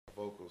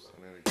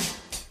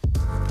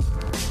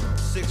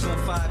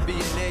615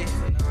 BNA.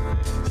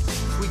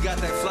 We got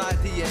that fly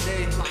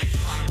DNA.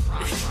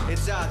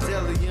 It's our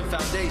Delian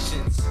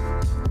Foundations.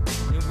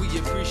 And we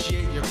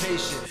appreciate your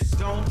patience.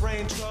 Don't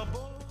bring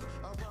trouble.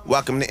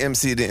 Welcome to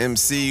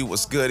MC2MC.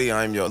 What's goody?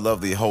 I'm your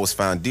lovely host,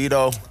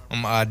 Fondito.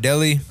 I'm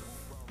Adeli.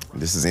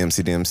 This is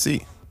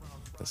MC2MC.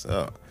 What's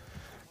up?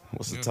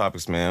 What's the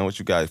topics, man? What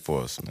you got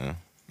for us, man?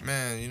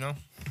 Man,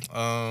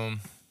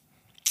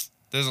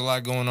 there's a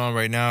lot going on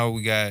right now.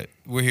 We're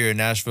here in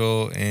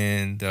Nashville,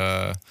 and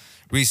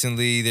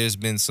recently there's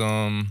been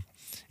some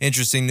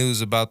interesting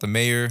news about the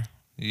mayor.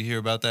 You hear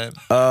about that?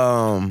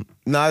 No,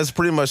 it's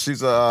pretty much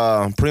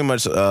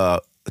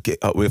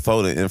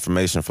withholding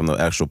information from the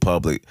actual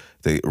public.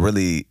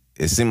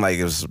 It seemed like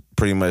it was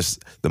pretty much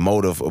the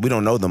motive. We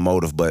don't know the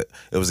motive, but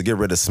it was to get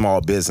rid of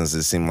small business.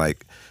 It seemed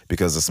like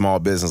because the small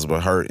business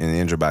were hurt and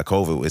injured by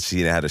COVID, which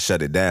he had to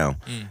shut it down.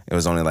 It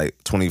was only like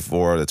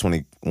 24 to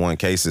 21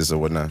 cases or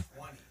whatnot.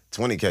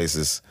 20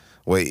 cases.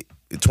 Wait,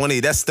 20,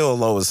 that's still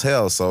low as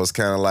hell. So it's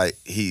kind of like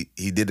he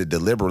did it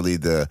deliberately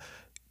to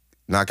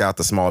knock out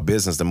the small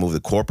business, to move the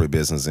corporate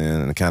business in,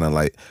 and kind of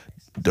like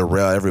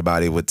derail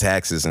everybody with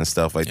taxes and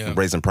stuff, like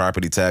raising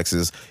property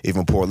taxes.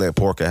 Even Portland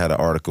Porker had an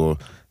article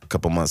a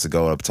couple months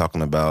ago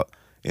talking about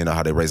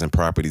how they're raising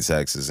property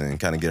taxes and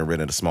kind of getting rid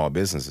of the small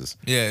businesses.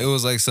 Yeah, it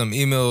was like some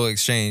email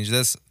exchange.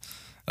 That's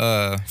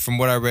from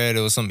what I read,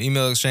 it was some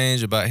email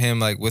exchange about him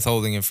like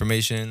withholding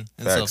information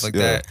and stuff like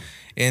that.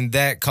 And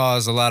that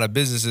caused a lot of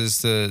businesses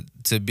to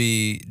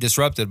be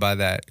disrupted by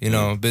that.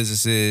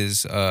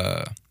 Businesses,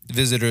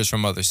 visitors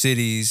from other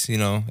cities,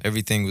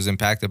 everything was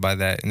impacted by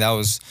that. And that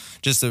was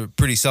just a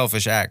pretty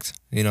selfish act,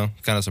 kind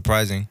of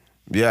surprising.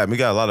 Yeah, we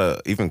got a lot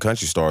of even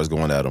country stars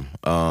going at him.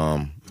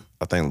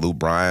 I think Luke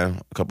Bryan,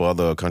 a couple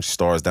other country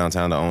stars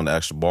downtown that own the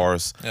actual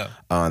bars,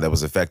 that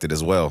was affected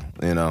as well,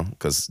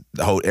 because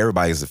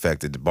everybody's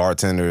affected. The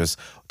bartenders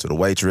to the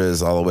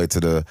waitress, all the way to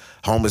the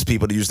homeless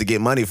people that used to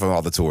get money from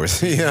all the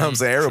tourists. You know what I'm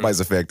saying?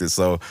 Everybody's affected.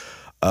 So,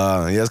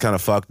 it's kind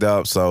of fucked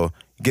up. So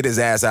get his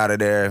ass out of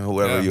there,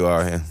 whoever you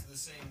are. It's the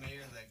same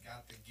mayor that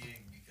got the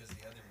gig because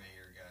the other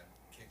mayor got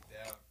kicked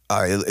out.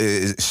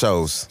 It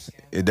shows.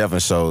 It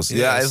definitely shows.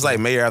 Yeah, it's like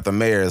mayor after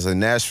mayor. It's in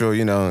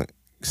Nashville,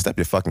 step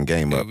your fucking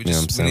game up. We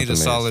need a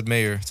solid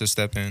mayor to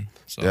step in.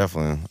 So.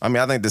 Definitely. I mean,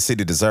 I think the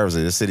city deserves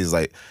it. The city's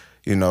like,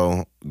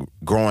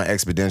 growing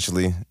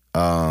exponentially.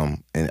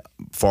 And as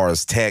far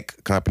as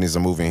tech companies are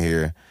moving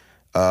here,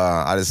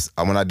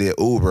 when I did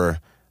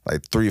Uber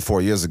like 3 or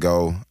 4 years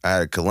ago, I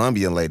had a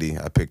Colombian lady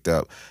I picked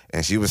up,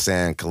 and she was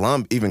saying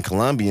even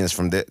Colombians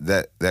from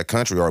that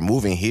country are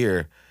moving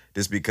here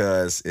just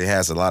because it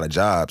has a lot of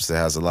jobs. It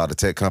has a lot of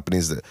tech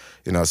companies that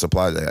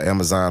supply.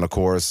 Amazon, of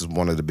course, is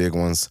one of the big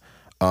ones.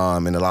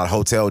 And a lot of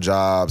hotel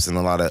jobs and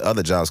a lot of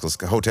other jobs, because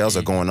hotels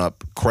are going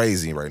up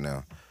crazy right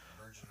now.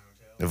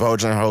 The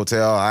Virgin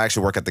Hotel. I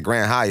actually work at the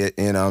Grand Hyatt,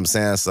 you know what I'm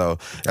saying? So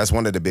that's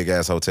one of the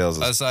big-ass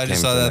hotels. I just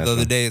saw that the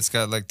other day. It's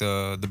got like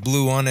the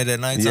blue on it at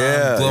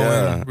nighttime,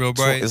 glowing real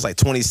bright. It's like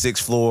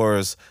 26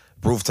 floors,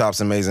 rooftops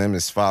amazing.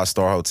 It's a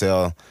 5-star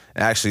hotel.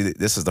 And actually,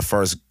 this is the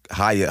first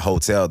Hyatt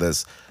hotel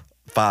that's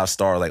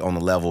 5-star, like on the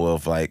level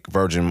of like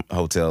Virgin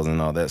hotels and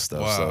all that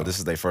stuff. Wow. So this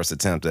is their first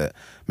attempt at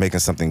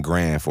making something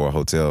grand for a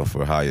hotel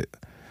for Hyatt.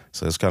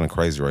 So it's kind of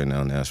crazy right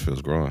now.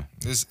 Nashville's growing.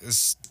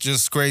 It's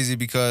just crazy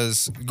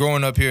because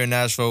growing up here in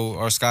Nashville,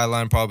 our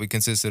skyline probably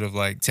consisted of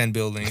like 10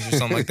 buildings or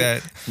something like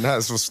that. Now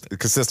it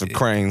consists of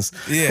cranes.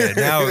 Yeah,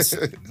 now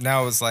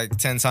it's like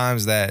 10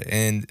 times that.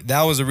 And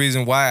that was the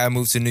reason why I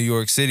moved to New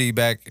York City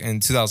back in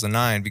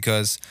 2009,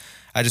 because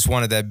I just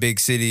wanted that big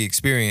city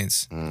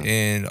experience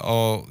and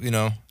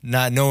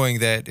not knowing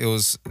that it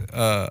was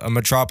a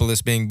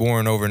metropolis being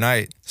born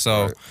overnight.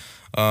 So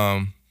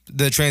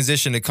the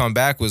transition to come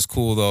back was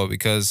cool, though,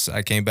 because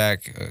I came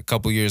back a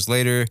couple years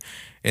later,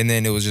 and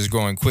then it was just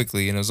growing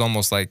quickly. And it was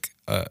almost like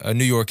a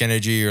New York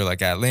energy or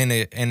like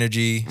Atlanta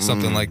energy,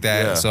 something like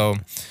that. Yeah. So,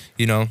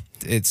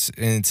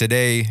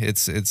 today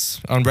it's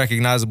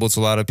unrecognizable to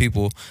a lot of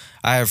people.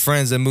 I have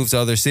friends that moved to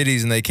other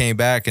cities and they came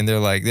back and they're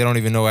like, they don't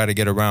even know how to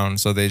get around.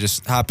 So they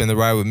just hop in the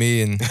ride with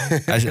me and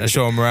I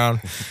show them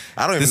around.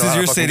 I don't even know how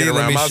to fucking get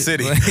around my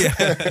city.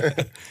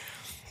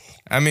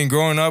 I mean,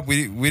 growing up,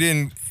 we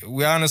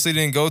honestly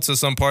didn't go to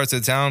some parts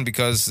of town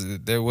because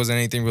there wasn't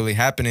anything really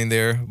happening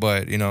there.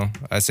 But,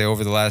 I'd say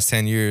over the last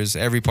 10 years,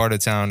 every part of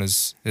town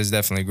is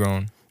definitely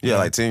grown. Yeah,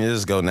 like 10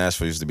 years ago,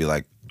 Nashville used to be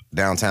like,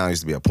 downtown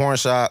used to be a porn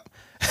shop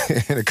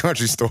and a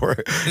country store.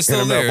 It's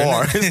still there.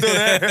 Bar. It's still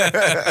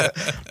there.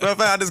 But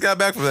I just got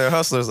back from there.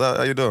 Hustlers,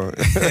 how you doing?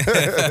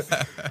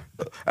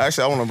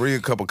 Actually, I want to read a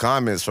couple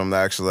comments from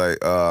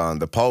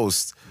the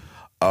post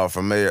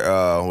from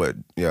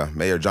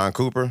Mayor John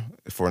Cooper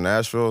for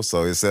Nashville.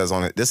 So it says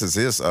on it, this is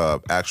his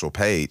actual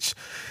page.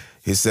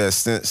 He says,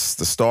 since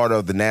the start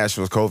of the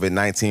Nashville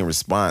COVID-19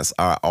 response,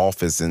 our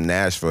office in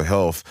Nashville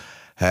Health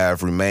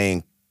have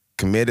remained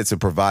committed to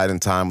providing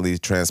timely,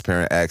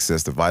 transparent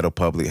access to vital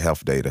public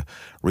health data.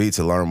 Read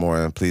to learn more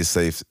and please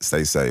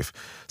stay safe.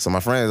 So my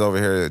friend over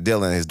here,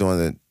 Dylan, is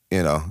doing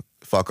the,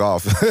 fuck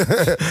off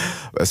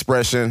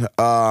expression.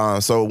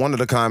 So one of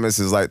the comments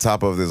is like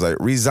top of this like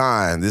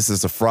resign. This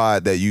is a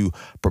fraud that you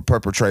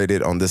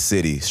perpetrated on this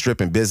city,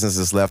 stripping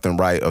businesses left and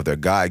right of their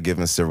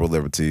God-given civil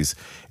liberties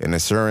and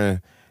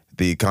ensuring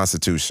the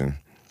Constitution.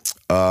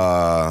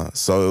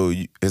 So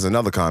here's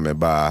another comment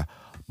by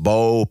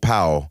Bo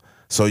Powell.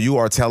 So you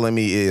are telling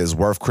me it is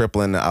worth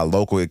crippling our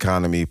local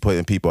economy,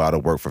 putting people out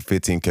of work for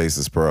 15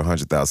 cases per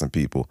 100,000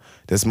 people.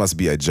 This must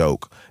be a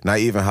joke. Not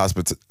even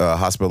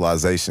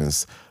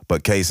hospitalizations,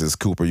 but cases.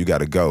 Cooper, you got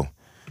to go.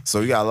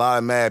 So you got a lot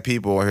of mad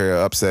people here,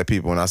 upset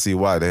people, and I see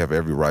why. They have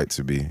every right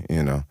to be,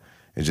 you know.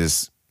 It's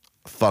just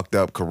fucked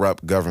up,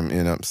 corrupt government,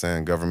 you know what I'm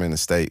saying, government and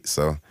state.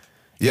 So,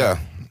 yeah.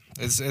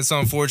 It's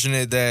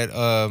unfortunate that,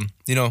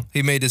 you know,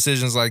 he made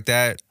decisions like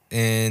that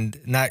and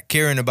not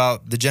caring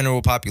about the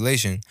general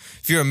population.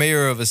 If you're a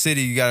mayor of a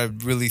city, you got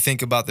to really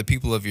think about the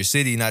people of your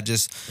city, not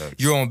just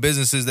your own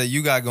businesses that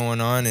you got going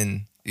on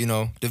and, you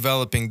know,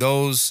 developing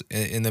those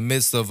in the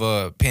midst of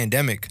a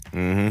pandemic. You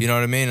know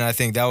what I mean? And I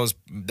think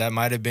that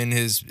might have been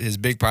his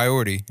big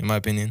priority, in my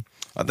opinion.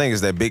 I think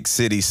it's that big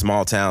city,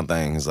 small town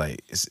thing. It's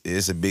like it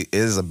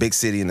is a big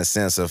city in the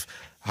sense of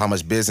how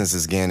much business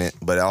is getting it,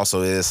 but it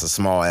also is a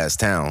small ass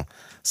town.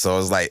 So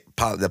it's like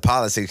the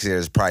politics here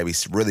is probably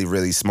really,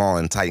 really small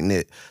and tight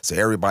knit. So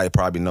everybody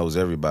probably knows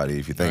everybody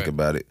if you think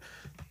about it.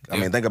 I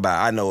mean, think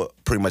about it. I know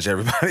pretty much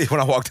everybody when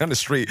I walk down the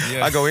street.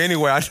 I go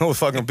anywhere, I know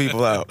fucking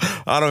people out.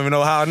 I don't even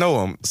know how I know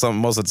them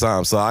most of the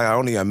time. So I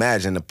only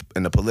imagine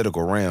in the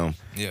political realm,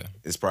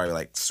 it's probably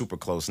like super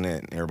close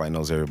knit. Everybody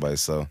knows everybody.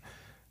 So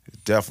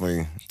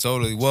definitely.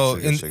 Totally. Well,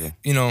 and,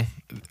 you know,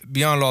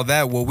 beyond all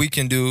that, what we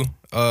can do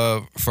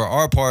for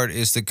our part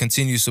is to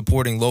continue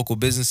supporting local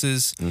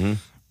businesses,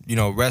 you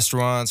know,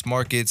 restaurants,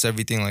 markets,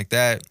 everything like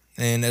that.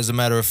 And as a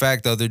matter of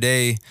fact, the other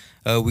day,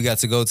 we got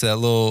to go to that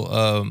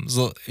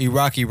little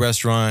Iraqi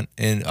restaurant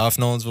off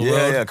Nolensville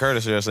Road. Yeah,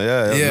 Curtis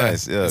restaurant. Yeah,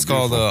 nice. Yeah, it's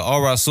called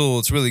Al Rasul.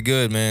 It's really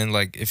good, man.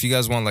 Like, if you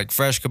guys want like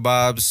fresh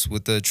kebabs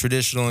with the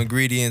traditional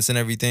ingredients and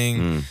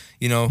everything,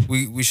 you know,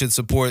 we should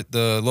support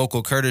the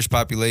local Kurdish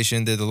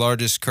population. They're the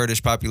largest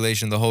Kurdish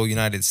population in the whole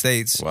United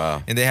States.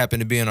 Wow. And they happen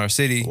to be in our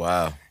city.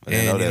 Wow.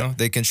 And you know,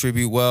 they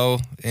contribute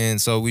well, and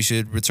so we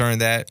should return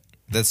that.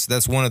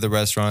 That's one of the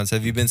restaurants.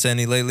 Have you been to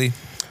any lately?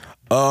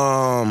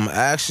 I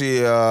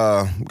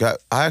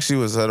actually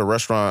was at a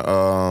restaurant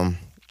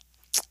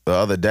the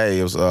other day.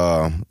 It was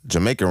a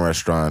Jamaican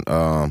restaurant.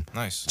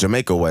 Nice.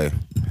 Jamaica Way.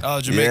 Oh,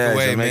 Jamaica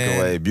Way,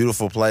 Jamaica Way.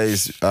 Beautiful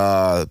place.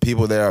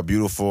 People there are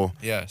beautiful.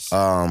 Yes.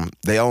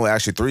 They own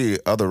actually 3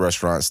 other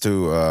restaurants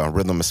too.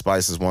 Rhythm and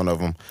Spice is one of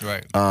them.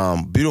 Right.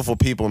 Beautiful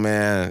people,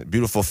 man.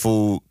 Beautiful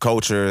food,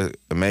 culture,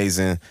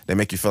 amazing. They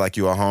make you feel like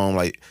you're at home.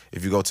 Like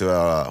if you go to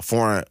a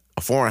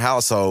foreign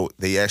household,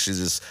 they actually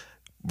just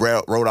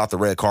rolled out the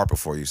red carpet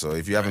for you. So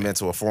if you haven't been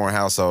to a foreign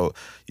household,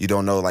 you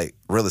don't know like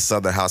really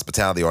Southern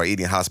hospitality or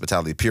Indian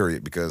hospitality,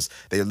 period, because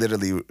they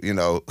literally, you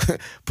know,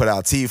 put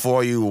out tea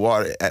for you,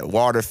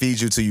 water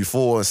feeds you till you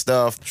full and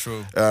stuff.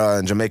 True.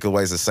 And Jamaica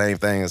Way is the same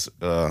thing as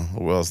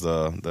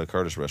the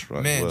Kurdish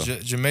restaurant. Man,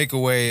 Jamaica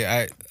Way,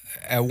 at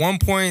one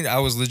point I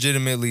was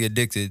legitimately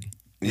addicted.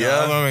 I'm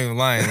not even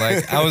lying.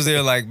 Like I was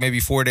there like maybe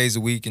 4 days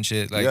a week and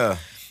shit. Like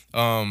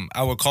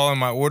I would call in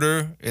my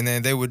order, and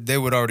then they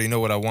would already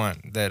know what I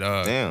want.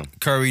 That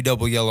curry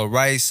double yellow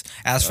rice.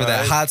 Ask for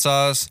that hot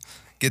sauce.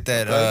 Get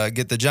that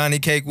get the Johnny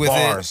cake with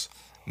it.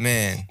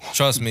 Man,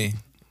 trust me.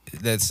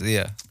 That's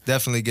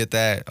definitely get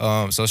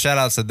that. So shout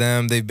out to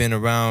them. They've been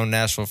around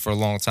Nashville for a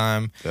long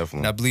time. Definitely.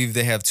 And I believe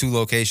they have 2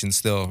 locations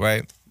still,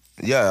 right?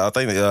 Yeah, I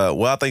think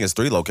I think it's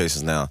 3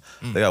 locations now.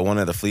 They got one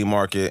at the flea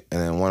market and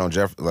then one on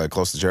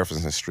close to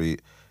Jefferson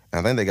Street.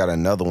 I think they got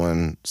another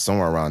one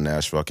somewhere around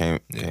Nashville. Came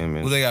in.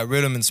 Well, they got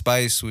Rhythm and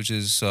Spice, which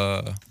is,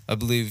 I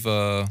believe,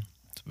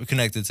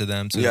 connected to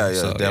them too. Yeah,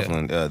 so,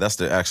 definitely. Yeah. That's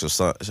the actual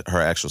son, her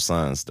actual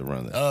sons that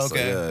run that. Oh,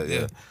 okay.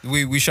 So, yeah.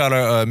 We shot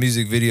our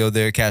music video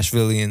there,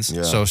 Cashvillians.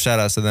 Yeah. So shout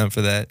outs to them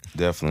for that.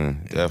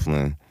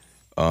 Definitely.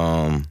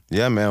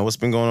 Yeah, man. What's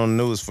been going on in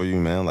the news for you,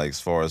 man? Like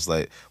as far as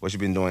like what you've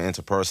been doing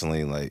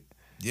interpersonally, like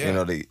you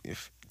know,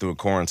 through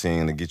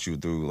quarantine to get you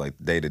through like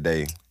day to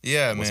day.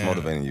 Yeah, What's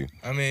motivating you?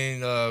 I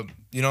mean,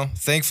 you know,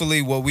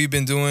 thankfully what we've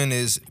been doing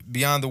is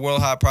beyond the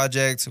World Hot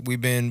Project.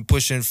 We've been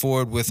pushing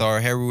forward with our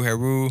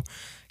Heru,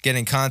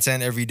 getting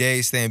content every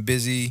day, staying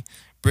busy,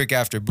 brick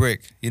after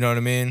brick. You know what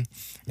I mean?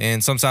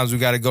 And sometimes we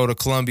got to go to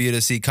Columbia to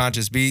see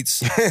Conscious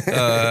Beats.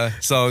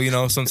 So, you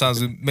know,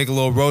 sometimes we make a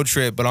little road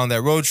trip, but on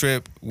that road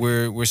trip,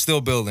 we're still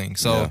building.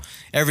 So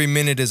every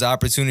minute is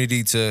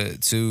opportunity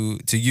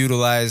to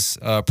utilize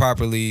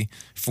properly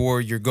for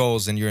your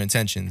goals and your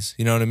intentions.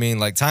 You know what I mean?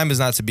 Like time is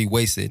not to be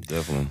wasted.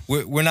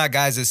 Definitely. We're not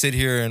guys that sit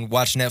here and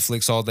watch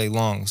Netflix all day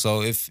long.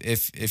 So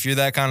if you're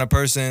that kind of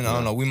person, I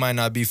don't know, we might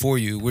not be for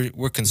you.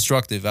 We're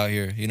constructive out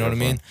here. You know what I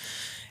mean?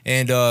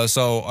 And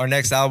so our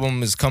next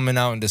album is coming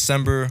out in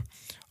December.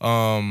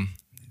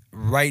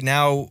 Right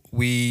now,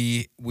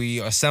 we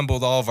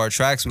assembled all of our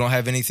tracks. We don't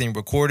have anything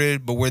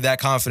recorded, but we're that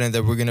confident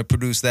that we're gonna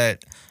produce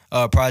that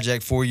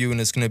project for you,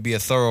 and it's gonna be a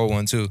thorough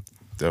one too.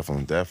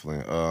 Definitely.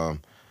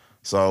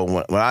 So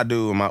when I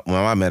do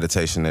my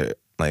meditation,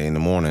 like in the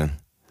morning,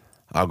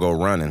 I'll go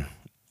running.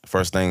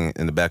 First thing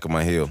in the back of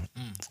my hill.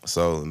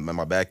 So in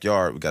my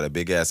backyard, we got a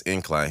big ass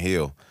incline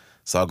hill.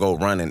 So I'll go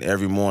running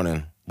every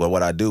morning. But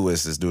what I do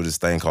is do this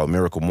thing called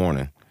Miracle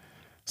Morning.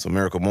 So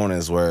Miracle Morning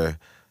is where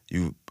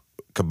you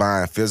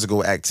combine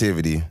physical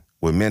activity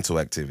with mental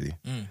activity.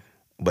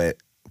 But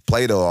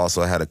Plato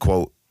also had a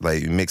quote,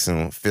 like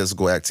mixing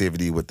physical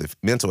activity with the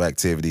mental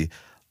activity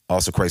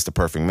also creates the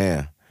perfect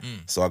man.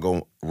 So I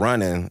go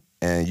running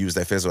and use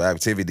that physical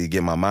activity to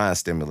get my mind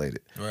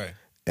stimulated. Right.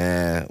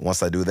 And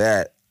once I do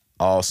that,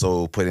 I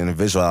also put in a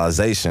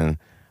visualization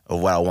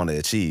of what I want to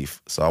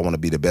achieve. So I want to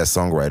be the best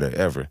songwriter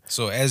ever.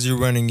 So as you're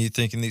running, you're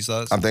thinking these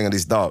thoughts? I'm thinking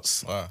these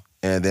thoughts. Wow.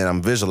 And then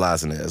I'm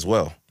visualizing it as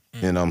well.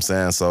 You know what I'm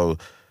saying? So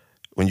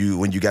when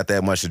you got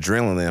that much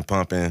adrenaline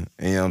pumping,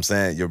 you know what I'm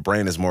saying, your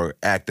brain is more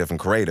active and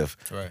creative.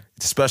 Right.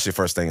 Especially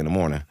first thing in the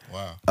morning.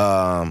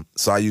 Wow.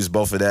 So I use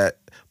both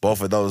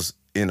of those,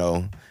 you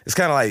know. It's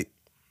kind of like,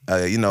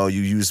 you know,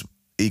 you use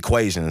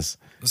equations.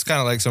 It's kind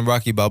of like some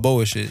Rocky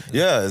Balboa shit.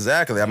 Yeah,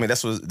 exactly. I mean,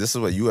 this is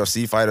what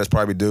UFC fighters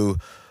probably do,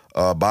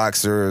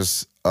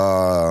 boxers,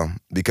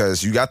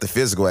 because you got the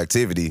physical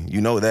activity,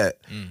 you know that,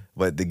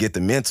 but to get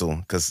the mental,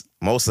 because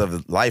most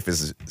of life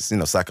is, you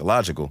know,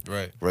 psychological,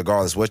 right?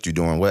 Regardless what you're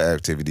doing, what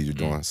activity you're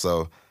doing.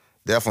 So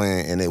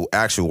definitely, and it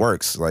actually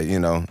works. Like, you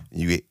know,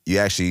 you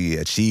actually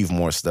achieve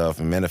more stuff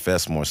and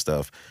manifest more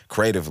stuff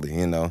creatively,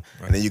 you know,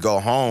 and then you go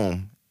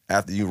home.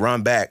 After you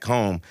run back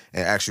home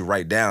and actually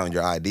write down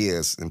your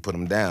ideas and put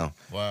them down.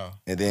 Wow.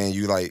 And then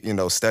you, like, you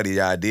know, study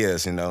your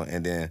ideas, you know,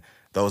 and then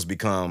those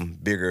become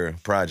bigger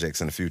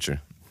projects in the future.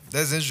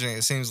 That's interesting.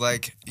 It seems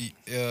like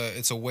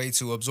it's a way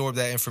to absorb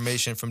that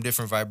information from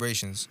different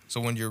vibrations.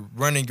 So when you're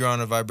running, you're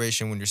on a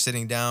vibration. When you're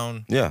sitting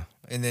down, yeah,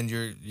 and then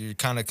you're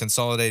kind of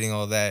consolidating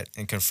all that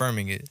and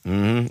confirming it.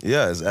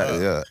 Yeah,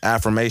 yeah,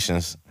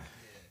 affirmations.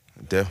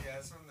 Yeah,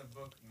 that's from the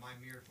book My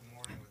Miracle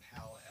Morning with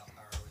Hal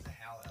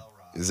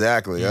Elrod.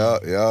 Exactly. Yep. I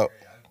was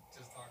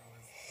just talking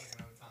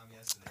with Tom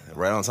yesterday.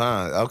 Right on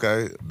time.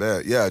 Okay,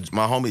 bet. Yeah,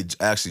 my homie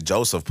actually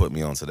Joseph put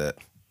me onto that.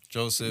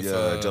 Joseph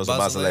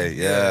Bachelet.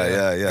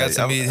 Yeah. Got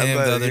to meet him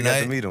the other night. Got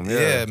to meet him.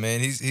 Yeah, man.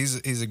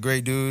 He's a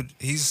great dude.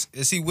 Is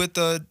he with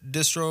the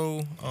distro?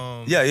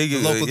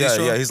 The local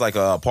distro? Yeah. He's like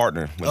a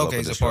partner. Okay,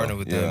 he's a partner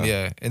with them.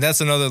 Yeah, and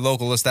that's another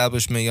local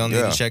establishment. Y'all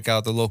need to check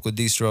out the local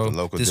distro. The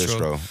local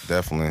distro,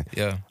 definitely.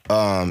 Yeah.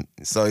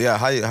 So yeah,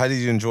 how did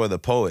you enjoy the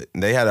Poet?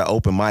 They had an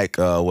open mic.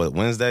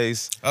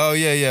 Wednesdays? Oh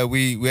yeah.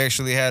 We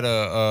actually had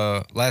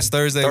a last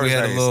Thursday. We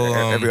had a little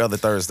every other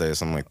Thursday or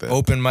something like that.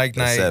 Open mic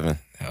night. 7.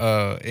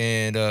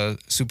 And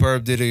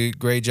Superb did a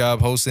great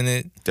job hosting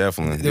it.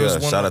 Definitely.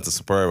 Shout out to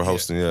Superb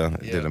hosting.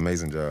 Did an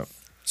amazing job.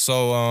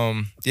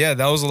 So that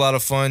was a lot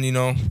of fun. You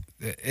know,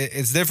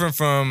 it's different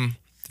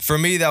for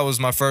me. That was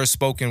my first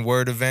spoken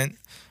word event.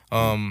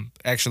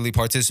 Actually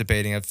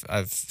participating.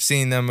 I've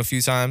seen them a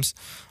few times,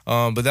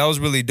 but that was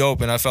really dope,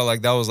 and I felt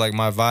like that was like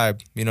my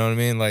vibe. You know what I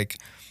mean? Like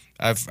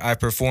I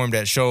performed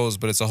at shows,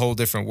 but it's a whole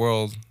different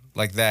world.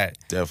 Like that.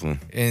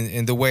 Definitely.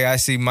 And the way I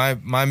see my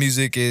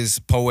music is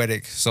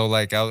poetic. So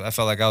like I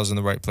felt like I was in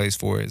the right place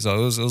for it. So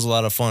it was a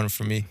lot of fun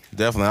for me.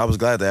 Definitely. I was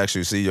glad to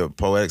actually see your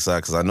poetic side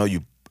because I know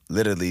you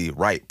literally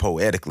write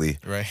poetically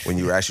when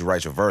you actually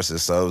write your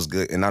verses. So it was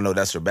good. And I know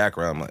that's your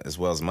background as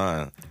well as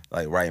mine,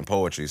 like writing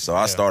poetry. So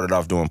I started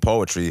off doing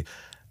poetry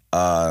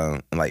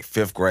in like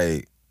 5th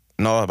grade.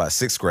 No, about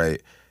 6th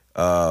grade.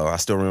 I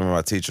still remember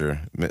my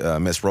teacher,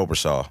 Miss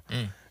Robershaw.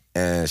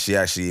 And she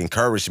actually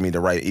encouraged me to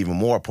write even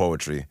more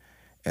poetry.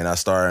 And I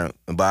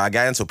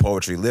got into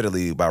poetry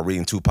literally by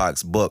reading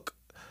Tupac's book,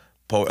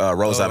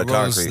 Rose Out of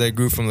Concrete. They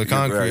grew from the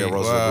concrete. Yeah,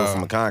 Rose grew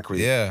from the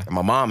concrete. Yeah. And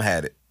my mom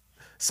had it.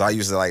 So I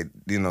used to, like,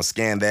 you know,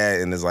 scan that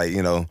and it's like,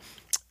 you know,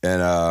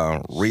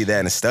 and read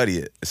that and study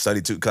it.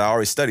 Because I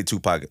already studied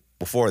Tupac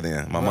before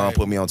then. My mom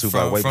put me on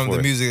Tupac from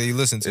the music that you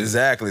listen to.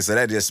 Exactly. So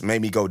that just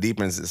made me go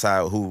deeper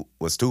inside who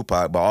was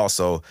Tupac, but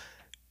also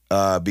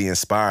be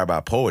inspired by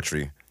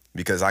poetry.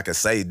 Because I could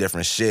say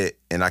different shit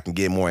and I can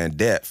get more in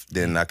depth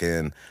than I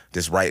can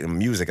just write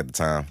music at the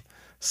time.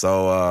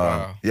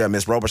 So,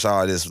 Miss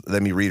Robershaw just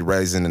let me read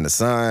Raisin in the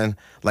Sun,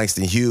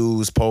 Langston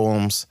Hughes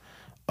poems.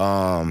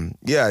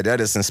 That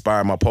just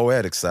inspired my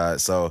poetic side.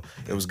 So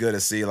it was good to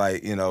see,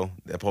 like, you know,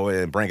 that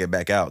poet and bring it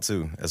back out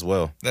too as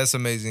well. That's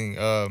amazing.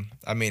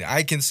 I mean,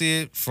 I can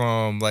see it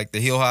from like the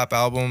Heel Hop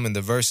album and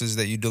the verses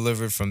that you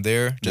delivered from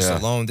there,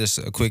 alone, just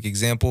a quick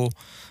example.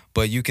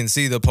 But you can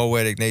see the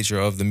poetic nature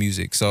of the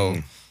music. So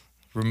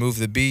remove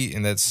the beat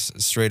and that's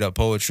straight up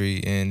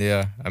poetry. And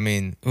I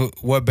mean,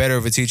 what better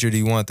of a teacher do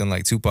you want than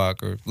like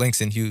Tupac or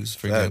Langston Hughes,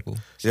 for example?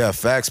 Yeah,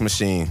 Fax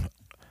Machine.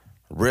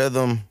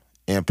 Rhythm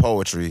and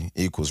poetry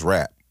equals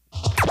rap.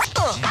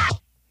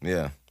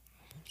 Yeah.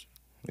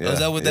 Oh, is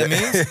that what that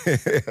means?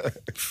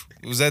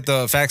 Was that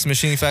the Fax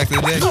Machine fact of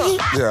the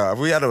day? Yeah,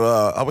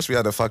 I wish we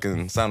had a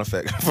fucking sound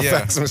effect for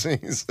fax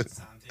machines.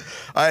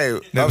 Hey,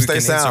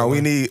 upstate sound,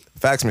 we need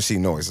fax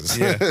machine noises.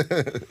 Yeah.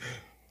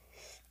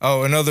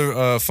 Oh,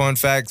 another fun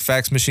fact,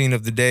 facts machine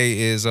of the day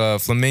is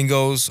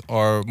flamingos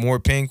are more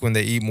pink when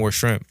they eat more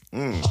shrimp.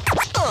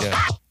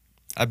 Yeah.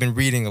 I've been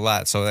reading a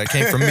lot, so that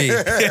came from me.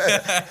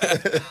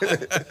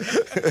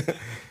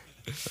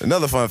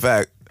 Another fun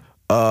fact.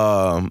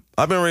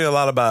 I've been reading a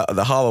lot about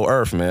the hollow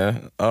earth,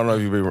 man. I don't know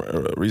if you've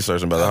been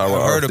researching about the hollow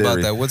earth I heard about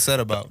theory. that. What's that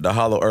about? The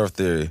hollow earth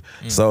theory.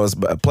 So it's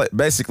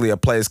basically a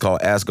place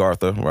called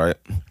Asgartha, right?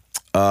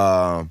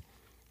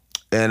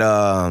 And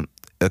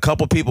a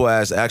couple people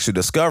actually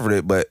discovered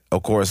it, but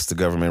of course the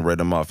government read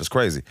them off as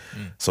crazy.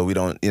 So we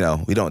don't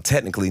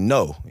technically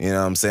know. You know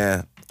what I'm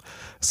saying?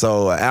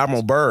 So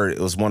Admiral Byrd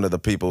was one of the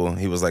people.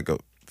 He was like a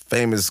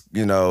famous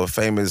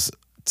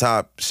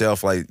top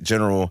shelf like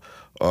general.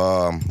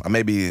 I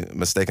may be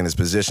mistaken his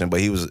position, but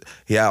he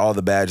had all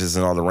the badges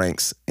and all the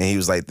ranks, and he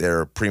was like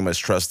their pretty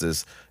much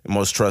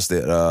most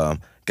trusted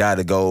guy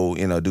to go,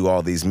 do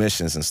all these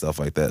missions and stuff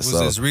like that. Was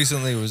this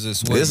recently? Or was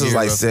this? This is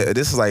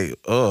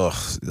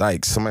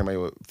like somebody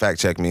may fact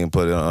check me and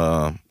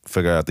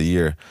figure out the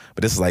year,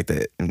 but this is like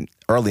the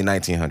early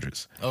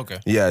 1900s. Okay.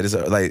 Yeah, this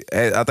like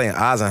I think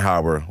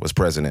Eisenhower was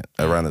president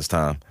around this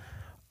time.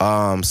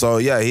 So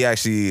yeah, he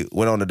actually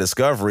went on a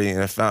discovery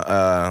and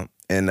found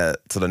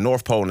to the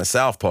North Pole and the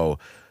South Pole,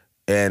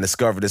 and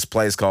discovered this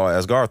place called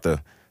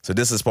Asgartha. So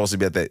this is supposed to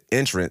be at the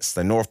entrance.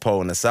 The North Pole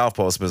and the South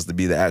Pole is supposed to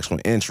be the actual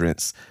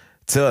entrance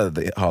to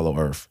the hollow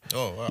earth.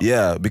 Oh, wow.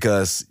 Yeah,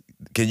 because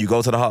can you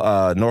go to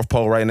the North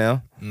Pole right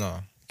now? No.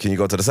 Can you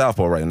go to the South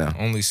Pole right now?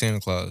 Only Santa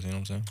Claus, you know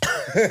what I'm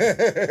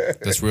saying?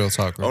 That's real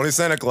talk, right? Only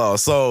Santa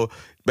Claus. So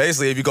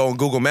basically, if you go on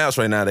Google Maps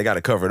right now, they got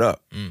it covered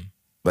up.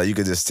 But you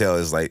can just tell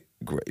it's like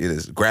it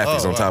is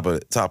graphics on top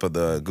of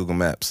the Google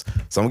Maps.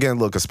 So I'm getting a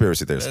little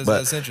conspiracy there.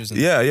 That's interesting.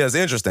 Yeah, it's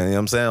interesting. You know what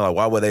I'm saying? Like,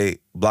 why would they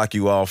block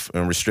you off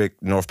and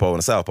restrict North Pole and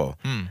the South Pole?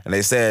 And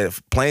they said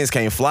planes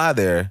can't fly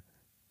there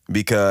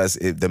because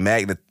the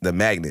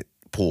magnet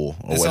pull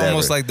or it's whatever.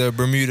 Almost like the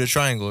Bermuda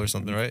Triangle or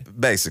something, right?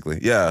 Basically,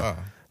 yeah.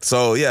 Oh.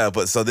 So yeah,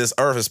 so this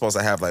Earth is supposed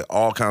to have like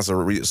all kinds of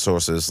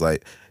resources,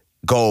 like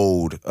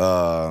gold.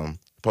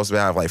 Supposed to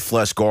have like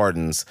flush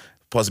gardens.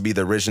 Supposed to be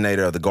the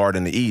originator of the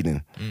Garden of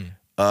Eden.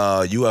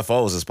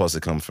 UFOs is supposed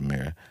to come from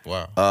there.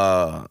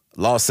 Wow.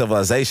 Lost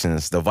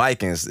civilizations, the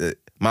Vikings was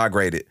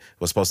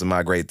supposed to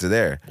migrate to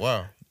there.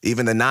 Wow.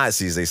 Even the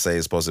Nazis, they say,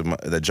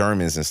 the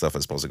Germans and stuff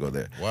are supposed to go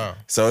there. Wow.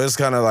 So it's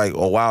kind of like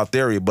a wild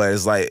theory, but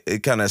it's like,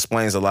 it kind of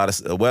explains a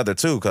lot of weather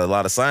too, because a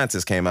lot of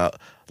scientists came out,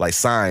 like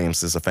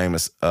Symes is a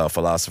famous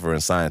philosopher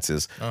and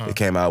scientist. He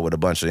came out with a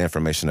bunch of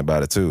information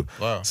about it too.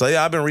 Wow. So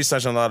yeah, I've been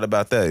researching a lot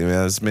about that.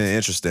 It's been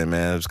interesting,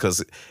 man,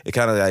 because it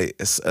kind of like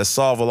it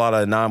solved a lot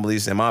of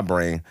anomalies in my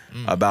brain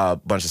about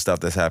a bunch of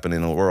stuff that's happening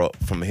in the world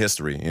from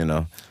history,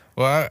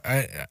 Well,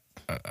 I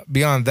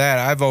beyond that,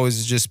 I've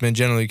always just been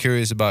generally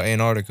curious about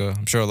Antarctica.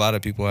 I'm sure a lot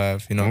of people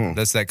have.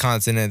 That's that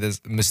continent,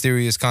 this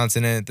mysterious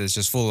continent that's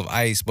just full of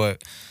ice.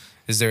 But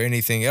is there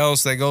anything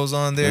else that goes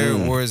on there,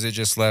 or is it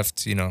just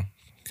left,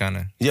 kind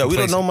of? Yeah, we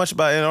don't know much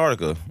about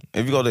Antarctica.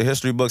 If you go to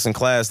history books in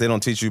class, they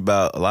don't teach you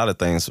about a lot of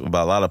things,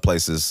 about a lot of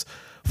places,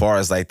 as far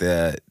as like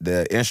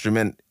the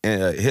instrument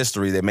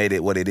history that made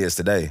it what it is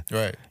today.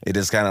 Right. It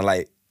is kind of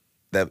like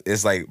that.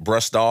 It's like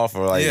brushed off,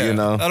 or like I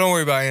don't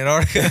worry about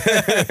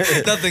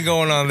Antarctica. Nothing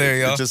going on there,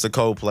 y'all. It's just a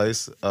cold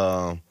place.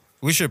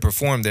 We should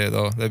perform there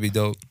though. That'd be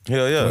dope.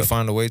 Hell yeah. We'll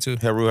find a way to.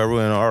 Heru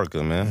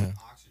Antarctica, man.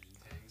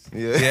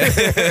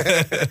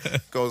 Yeah.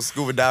 Go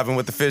scuba diving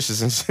with the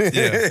fishes and shit.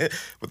 Yeah.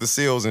 With the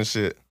seals and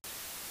shit.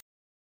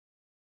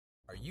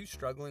 Are you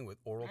struggling with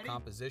oral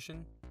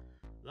composition?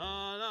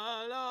 La,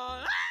 la, la,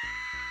 la.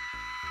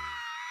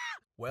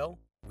 Well,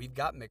 we've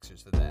got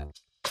mixers for that.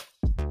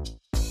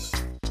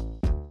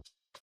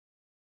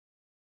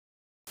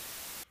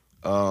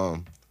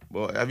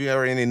 Well, have you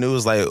ever any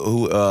news like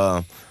who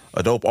a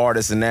dope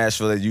artist in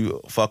Nashville that you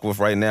fuck with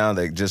right now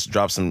that just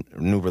dropped some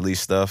new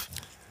release stuff?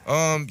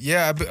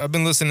 Yeah, I've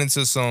been listening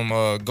to some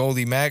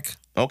Goldie Mac.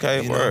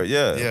 Okay, word,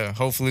 yeah. Yeah,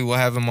 hopefully we'll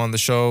have him on the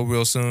show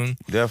real soon.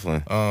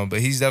 Definitely. But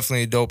he's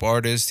definitely a dope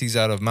artist. He's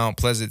out of Mount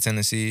Pleasant,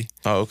 Tennessee.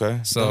 Oh,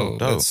 okay. So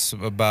that's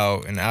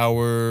about an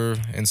hour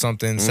and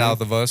something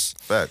south of us.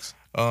 Facts.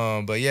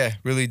 But yeah,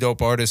 really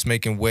dope artist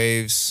making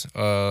waves.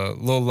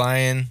 Lil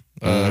Lion,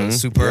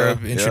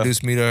 superb.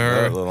 Introduced me to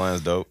her. Lil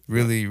Lion's dope.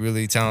 Really,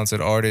 really talented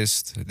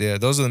artist. Yeah,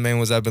 those are the main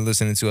ones I've been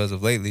listening to as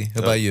of lately.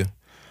 How about you?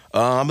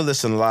 I've been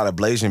listening a lot of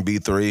Blasian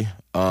B3.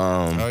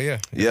 Oh yeah.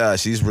 Yeah,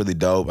 she's really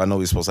dope. I know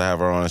we're supposed to have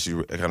her on. She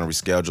kind of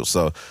rescheduled.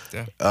 So,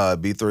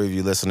 B3, if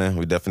you're listening,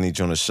 we definitely need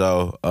you on the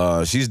show.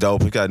 She's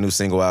dope. We got a new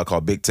single out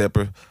called Big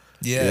Tipper.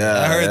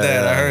 Yeah, I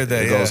heard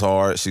that. It goes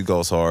hard. She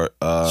goes hard.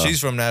 She's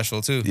from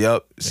Nashville too.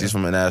 Yep, she's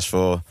from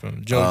Nashville.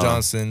 From Joe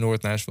Johnson,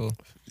 North Nashville.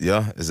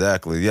 Yeah,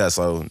 exactly. Yeah,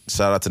 so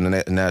shout out to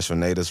the Nashville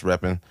natives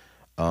repping.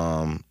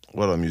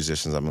 What other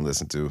musicians I've been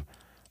listening to?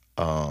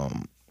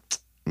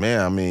 Man,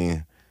 I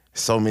mean,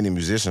 so many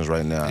musicians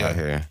right now out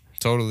here.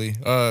 Totally.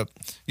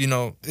 You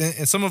know,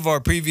 in some of our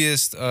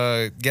previous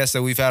guests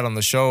that we've had on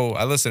the show,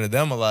 I listen to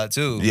them a lot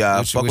too. Yeah,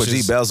 I fuck with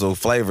G Bezel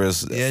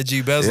flavors. Yeah,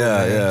 G Bezel, yeah,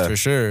 man, yeah, for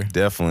sure.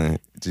 Definitely.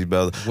 G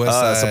Bezel.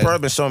 Westside.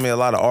 Suburban showed me a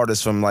lot of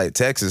artists from like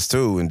Texas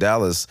too, and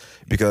Dallas,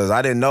 because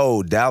I didn't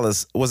know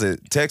Dallas, was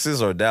it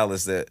Texas or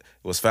Dallas that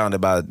was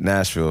founded by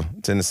Nashville,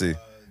 Tennessee?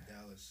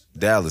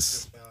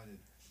 Dallas. Founded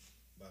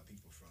by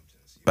people from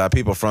Tennessee. By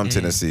people from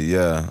Tennessee,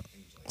 yeah.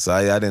 So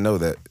I didn't know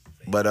that.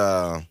 But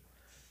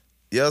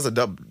yeah, there's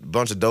a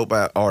bunch of dope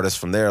artists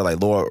from there,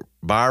 like Lord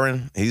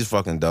Byron. He's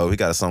fucking dope. He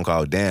got a song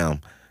called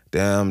Damn.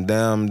 Damn,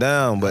 damn,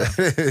 damn, but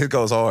it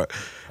goes hard.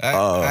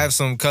 I have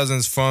some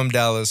cousins from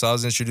Dallas. I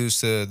was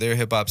introduced to their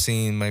hip hop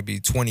scene maybe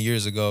 20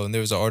 years ago, and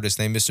there was an artist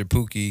named Mr.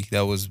 Pookie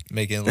that was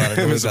making a lot of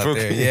noise out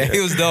there. Yeah, he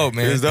was dope,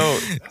 man. He was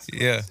dope.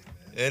 Yeah,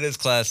 it is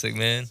classic,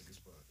 man.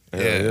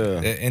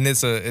 Yeah. And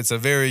it's a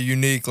very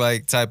unique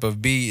like type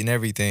of beat and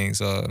everything.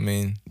 So I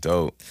mean,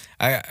 Dope.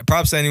 I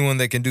props to anyone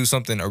that can do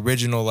something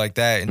original like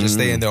that and just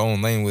stay in their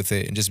own lane with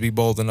it and just be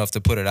bold enough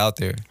to put it out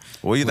there.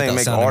 What do you think without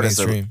make sounding artists?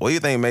 mainstream. What do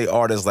you think make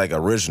artists like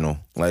original?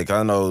 Like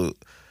I know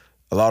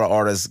a lot of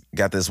artists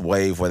got this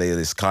wave where they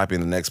just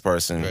copying the next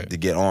person to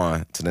get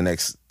on to the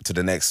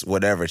next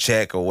whatever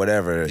check or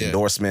whatever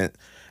endorsement.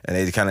 And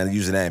they kind of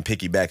using that and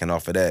piggybacking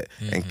off of that.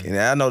 And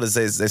I know that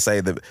they say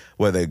that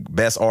whether the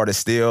best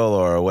artists steal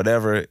or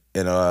whatever,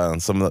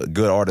 and some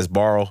good artists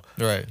borrow.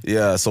 Right.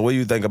 Yeah. So what do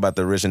you think about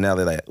the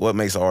originality? Like, what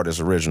makes an artist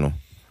original?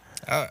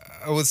 I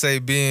would say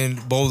being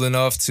bold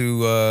enough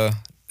to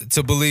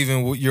believe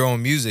in your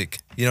own music.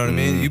 You know what I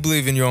mean? You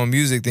believe in your own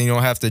music, then you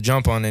don't have to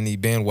jump on any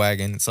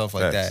bandwagon and stuff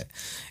like that.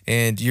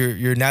 And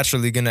you're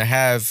naturally gonna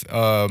have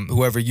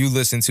whoever you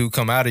listen to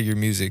come out of your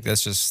music.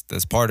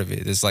 That's part of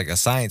it. It's like a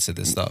science to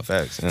this stuff.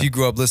 Facts, yeah. If you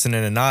grew up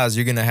listening to Nas,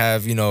 you're gonna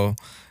have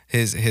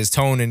his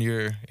tone in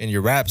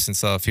your raps and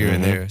stuff here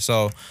and there.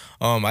 So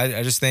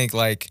I just think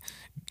like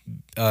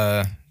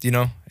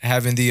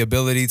having the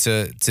ability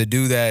to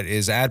do that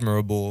is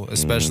admirable,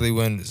 especially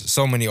when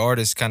so many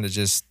artists kind of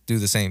just do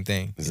the same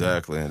thing.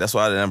 Exactly. And that's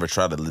why I never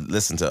try to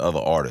listen to other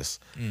artists.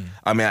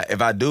 I mean, if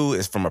I do,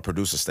 it's from a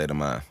producer state of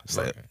mind. It's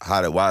like,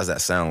 why does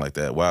that sound like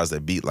that? Why does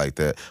that beat like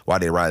that? Why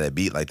they ride that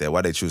beat like that?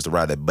 Why they choose to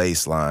ride that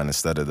bass line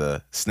instead of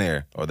the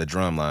snare or the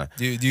drum line?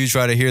 Do you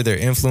try to hear their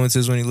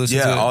influences when you listen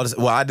to it?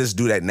 Yeah, I just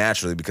do that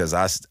naturally because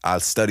I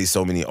study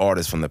so many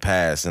artists from the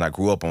past and I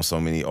grew up on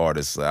so many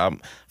artists. Like, I'm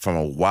from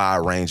a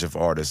wide range of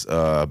artists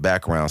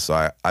background,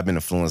 so I've been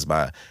influenced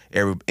by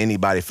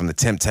anybody from the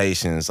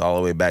Temptations all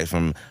the way back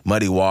from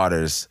Muddy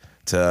Waters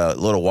to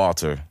Little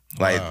Walter.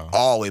 Like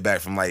all the way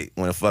back from like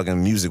when the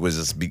fucking music was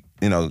just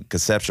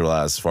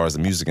conceptualized as far as the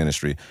music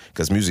industry,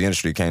 because music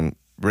industry came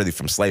really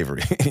from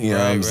slavery. You know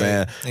what I'm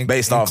saying?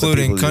 Based off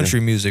including country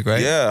music,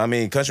 right? Yeah, I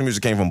mean country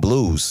music came from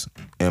blues,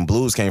 and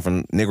blues came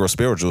from Negro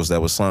spirituals that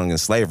was sung in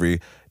slavery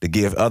to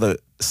give other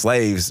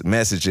slaves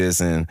messages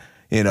and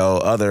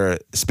other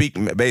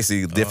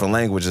basically different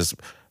languages,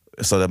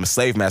 so that the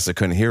slave master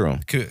couldn't hear them.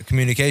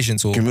 Communication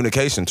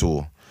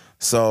tool.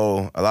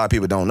 So a lot of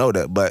people don't know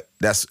that, but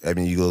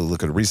you go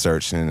look at the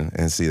research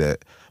and see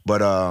that.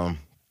 But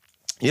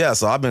yeah,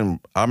 so I've been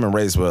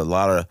raised with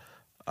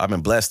I've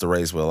been blessed to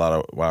raise with a lot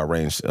of wide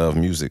range of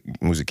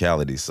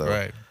musicality.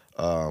 So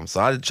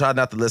so I try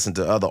not to listen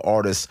to other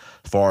artists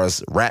as far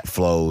as rap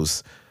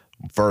flows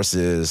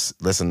versus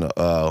listen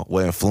to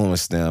what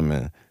influenced them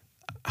and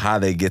how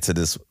they get to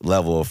this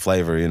level of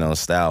flavor,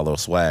 style or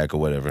swag or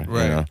whatever.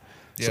 Right.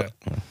 Yeah.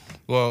 So,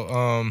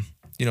 well,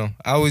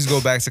 I always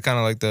go back to kind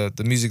of like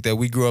the music that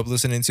we grew up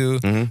listening to.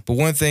 But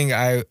one thing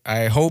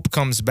I hope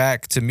comes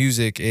back to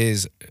music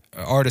is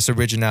artist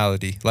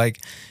originality. Like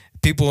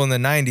people in the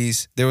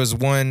 90s, there was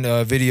one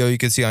video you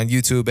could see on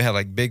YouTube. It had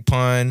like Big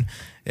Pun.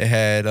 It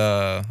had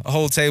a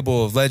whole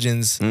table of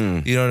legends.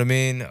 You know what I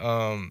mean?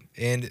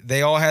 And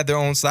they all had their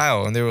own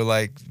style, and they were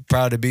like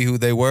proud to be who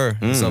they were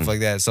and stuff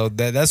like that. So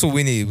that's what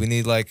we need. We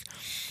need like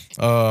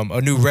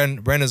a new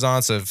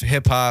renaissance of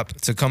hip hop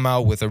to come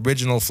out with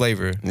original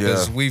flavor,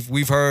 because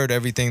we've heard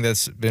everything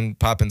that's been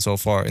popping so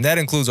far, and that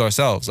includes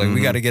ourselves. Like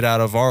we got to get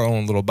out of our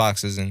own little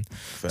boxes and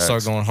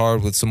start going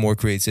hard with some more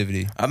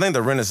creativity. I think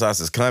the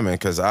renaissance is coming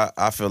because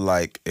I feel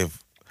like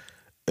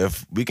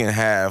if we can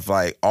have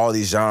like all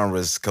these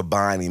genres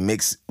combined and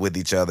mix with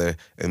each other,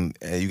 and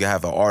you can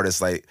have an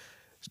artist like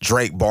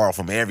Drake borrow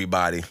from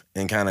everybody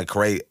and kind of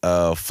create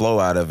a flow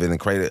out of it and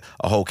create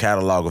a whole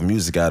catalog of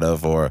music out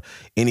of, or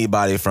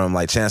anybody from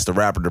like Chance the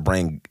Rapper to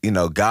bring,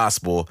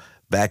 gospel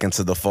back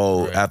into the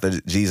fold after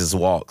Jesus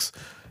walks,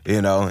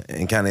 and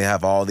kind of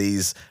have all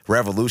these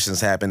revolutions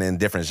happen in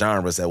different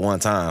genres at one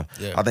time.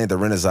 I think the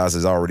renaissance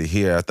is already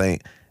here. I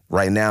think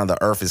right now the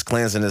earth is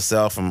cleansing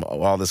itself from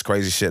all this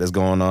crazy shit that's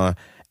going on.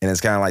 And it's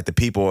kind of like the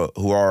people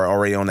who are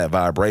already on that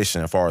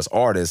vibration, as far as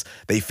artists,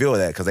 they feel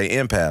that because they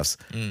empaths.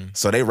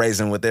 So they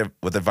raising with the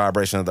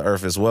vibration of the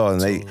earth as well, and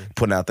they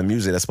putting out the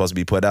music that's supposed to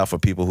be put out for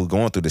people who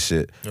going through the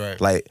shit.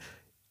 Like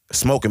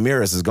Smoke and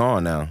Mirrors is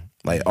gone now.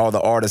 Like all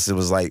the artists, it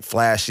was like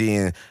flashy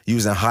and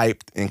using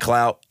hype and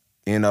clout.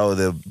 you know,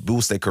 to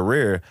boost their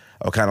career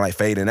are kind of like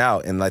fading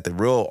out, and like the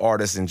real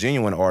artists and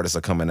genuine artists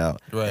are coming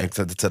out and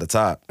to the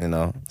top, you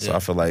know. So I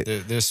feel like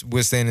they're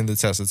withstanding the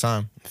test of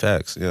time.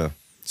 Facts, yeah.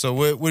 So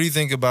what do you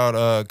think about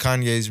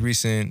Kanye's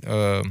recent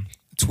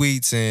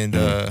tweets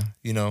and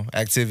you know,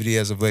 activity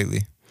as of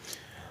lately?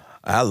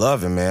 I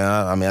love him, man.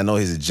 I mean, I know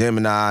he's a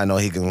Gemini. I know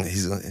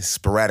he's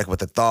sporadic with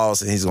the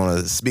thoughts, and he's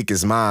gonna speak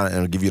his mind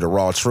and give you the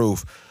raw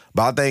truth.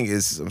 But I think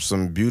it's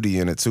some beauty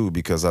in it too,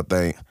 because I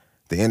think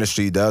the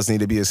industry does need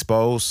to be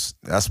exposed.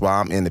 That's why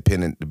I'm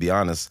independent, to be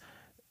honest,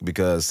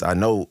 because I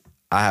know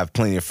I have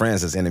plenty of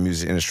friends that's in the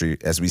music industry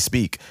as we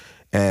speak,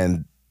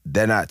 and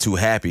they're not too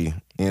happy,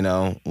 you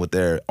know, with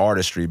their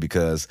artistry,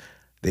 because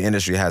the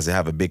industry has to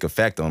have a big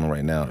effect on them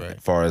right now, as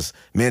far as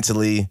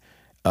mentally,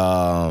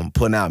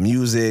 putting out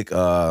music,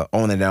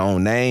 owning their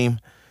own name.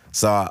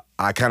 So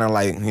I kind of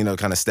like, you know,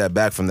 kind of step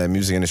back from that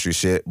music industry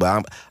shit.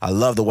 But I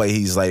love the way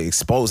he's like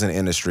exposing the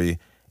industry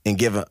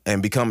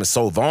and becoming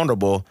so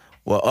vulnerable,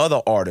 where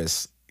other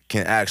artists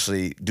can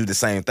actually do the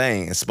same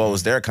thing,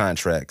 expose their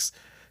contracts,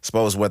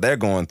 expose what they're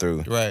going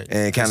through. Right.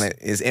 And kind of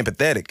is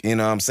empathetic, you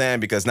know what I'm saying?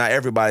 Because not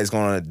everybody's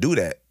going to do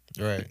that.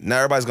 Right. Not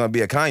everybody's going to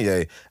be a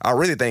Kanye. I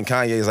really think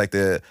Kanye is like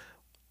the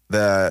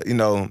you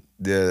know,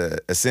 the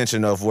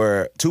ascension of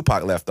where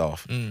Tupac left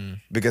off.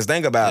 Because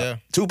think about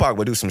Tupac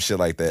would do some shit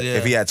like that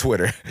if he had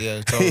Twitter.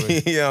 Yeah,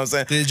 totally. You know what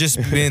I'm saying?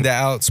 Just being the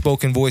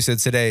outspoken voice of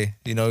today.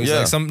 You know, he's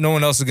like, no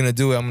one else is gonna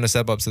do it. I'm gonna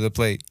step up to the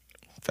plate.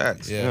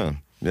 Facts. Yeah.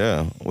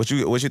 What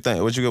you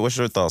think? What's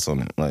your thoughts on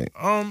it? Like,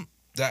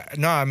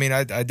 no, I mean,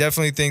 I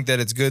definitely think that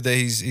it's good that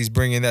he's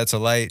bringing that to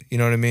light. You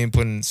know what I mean?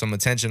 Putting some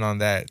attention on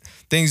that.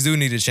 Things do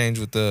need to change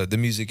with the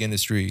music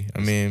industry. I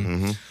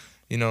mean,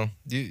 you know,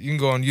 you can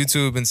go on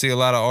YouTube and see a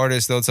lot of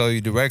artists. They'll tell you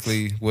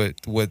directly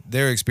what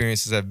their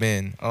experiences have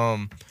been.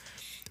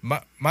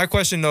 My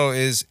question though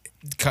is,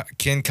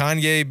 can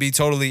Kanye be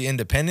totally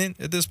independent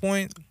at this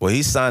point? Well,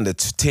 he signed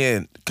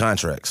 10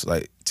 contracts,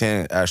 like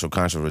 10 actual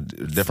contracts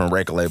with different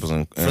record labels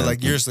and for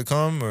like years to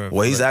come. Or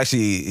well,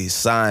 he's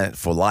signed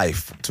for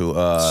life to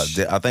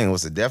I think it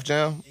was the Def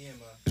Jam,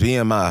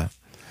 EMI.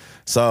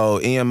 So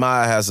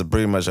EMI has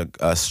pretty much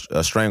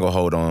a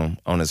stranglehold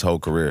on his whole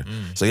career.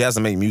 So he has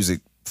to make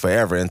music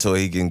forever until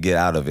he can get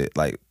out of it,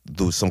 like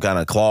through some kind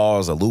of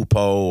clause, a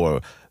loophole,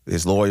 or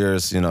his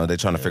lawyers. You know, they're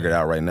trying to figure it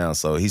out right now.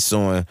 So he's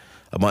suing.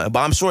 But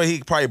I'm sure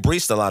he probably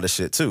breached a lot of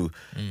shit too,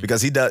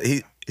 because he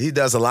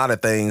does a lot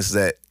of things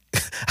that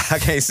I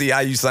can't see how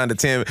you signed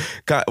 10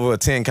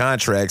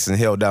 contracts and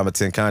held down with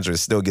 10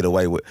 contracts, still get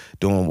away with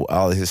doing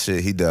all of his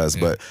shit he does.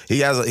 But he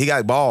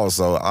got balls,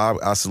 so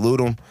I salute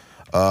him.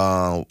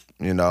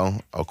 You know,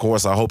 of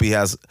course, I hope he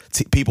has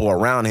people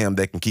around him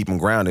that can keep him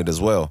grounded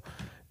as well,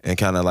 and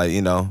kind of like,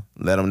 you know,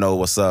 let him know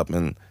what's up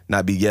and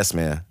not be yes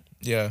man.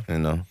 Yeah, you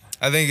know.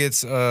 I think it's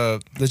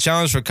the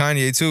challenge for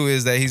Kanye too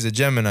is that he's a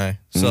Gemini,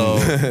 so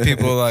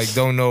people like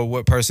don't know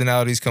what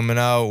personality's coming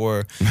out,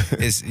 or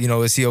is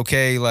he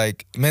okay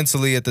like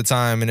mentally at the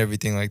time and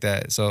everything like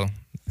that. So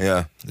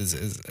yeah,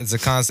 it's a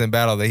constant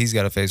battle that he's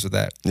got to face with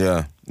that.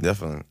 Yeah,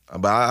 definitely.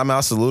 But I mean, I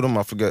salute him.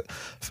 I forget,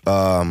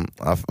 I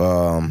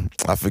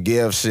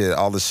forgive shit,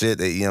 all the shit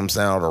that, you know what I'm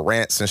saying, all the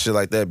rants and shit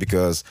like that,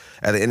 because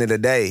at the end of the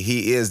day,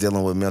 he is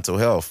dealing with mental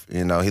health.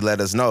 You know, he let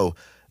us know.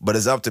 But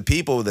it's up to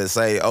people that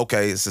say,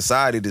 okay,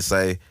 society to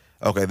say,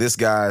 okay, this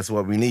guy is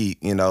what we need,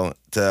 you know,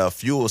 to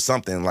fuel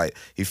something. Like,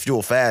 he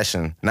fueled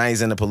fashion. Now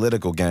he's in the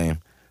political game.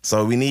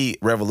 So we need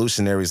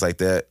revolutionaries like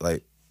that,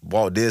 like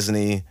Walt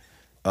Disney,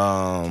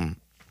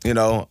 you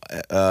know,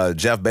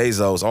 Jeff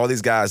Bezos. All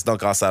these guys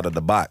think outside of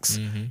the box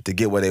to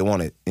get what they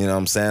wanted. You know what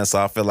I'm saying? So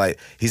I feel like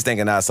he's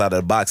thinking outside of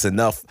the box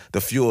enough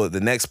to fuel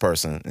the next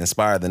person,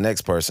 inspire the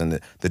next person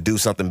to do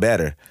something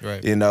better.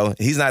 Right. You know,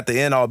 he's not the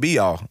end all be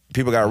all.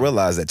 People got to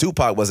realize that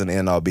Tupac wasn't the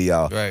end all be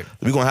all. Right.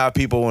 We're going to have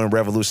people and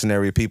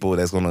revolutionary people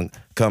that's going to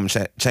come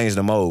change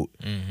the mode.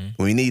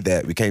 We need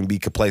that. We can't be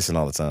complacent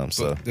all the time.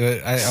 So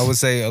I would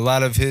say a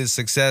lot of his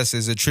success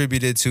is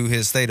attributed to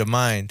his state of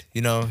mind,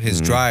 you know, his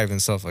drive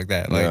and stuff like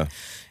that. Like,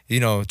 you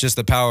know, just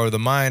the power of the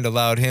mind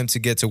allowed him to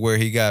get to where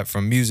he got,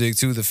 from music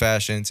to the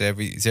fashion to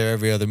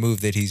every other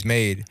move that he's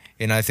made.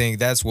 And I think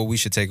that's what we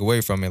should take away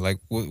from it. Like,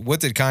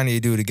 what did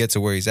Kanye do to get to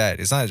where he's at?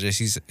 It's not just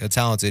he's a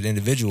talented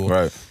individual.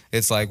 Right.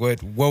 It's like,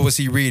 what was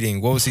he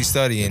reading? What was he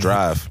studying?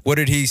 Drive. What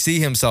did he see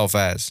himself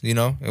as? You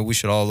know, and we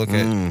should all look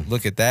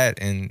at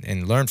that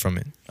and learn from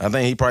it. I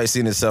think he probably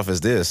seen himself as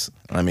this.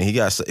 I mean, he's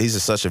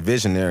just such a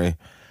visionary.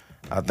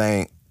 I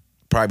think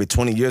probably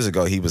 20 years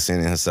ago, he was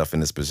seeing himself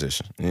in this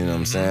position. You know what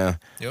I'm saying?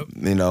 Yep.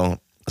 You know,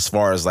 as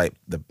far as like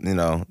the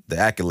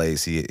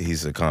accolades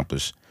he's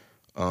accomplished.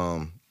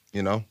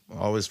 You know, I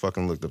always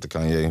fucking looked up to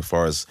Kanye as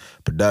far as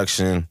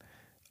production,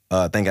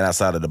 thinking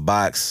outside of the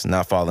box,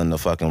 not following the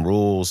fucking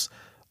rules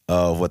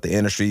of what the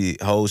industry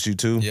holds you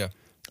to. Yeah.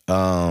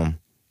 And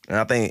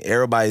I think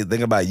everybody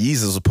thinking about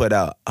Yeezus was put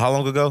out how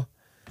long ago?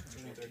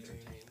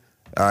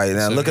 All right,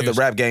 now look at the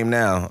rap game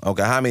now.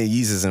 Okay, how many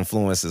Yeezus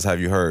influences have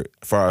you heard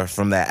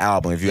from that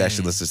album, if you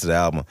actually listen to the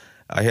album?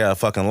 I hear a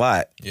fucking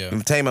lot. Yeah.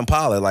 Tame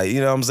Impala, like, you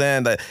know what I'm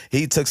saying? Like,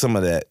 he took some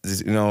of that,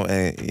 you know,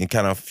 and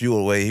kind of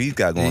fueled what he's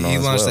got going on. He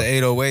as launched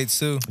well. the 808s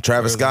too.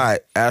 Travis Scott,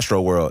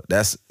 Astro World.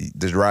 That's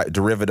the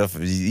derivative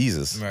of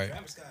Yeezus. Right.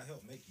 Travis Scott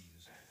helped make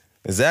Yeezus.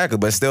 Exactly,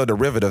 but still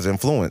derivative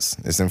influence.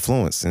 It's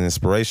influence and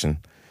inspiration.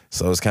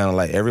 So it's kind of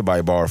like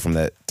everybody borrowed from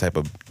that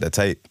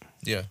tape.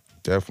 Yeah.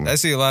 Definitely. I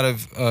see a lot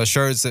of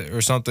shirts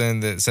or something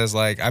that says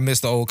like, I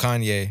miss the old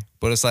Kanye.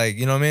 But it's like,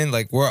 you know what I mean?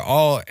 Like, we're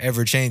all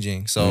ever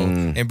changing. So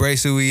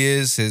embrace who he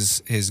is,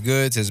 his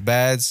goods, his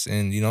bads,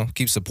 and, you know,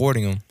 keep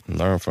supporting him.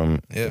 Learn from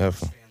it. Yeah.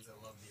 Definitely. Fans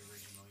that love the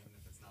original, even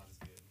if it's not as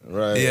good.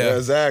 Right. Yeah.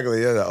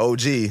 Exactly. Yeah, the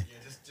OG. Yeah,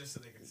 just so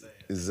they can say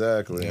it.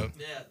 Exactly. Yep.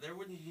 Yeah, there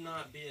would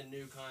not be a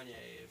new Kanye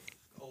if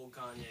old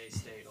Kanye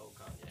stayed old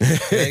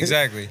Kanye. Yeah,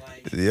 exactly.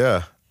 Like,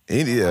 Yeah. a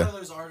lot Yeah. of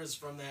those artists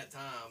from that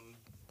time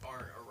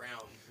aren't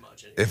around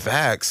much anymore. It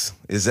facts.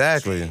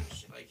 Exactly.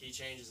 Change. Like, he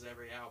changes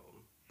every album.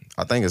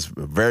 I think it's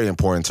very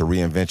important to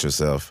reinvent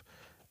yourself.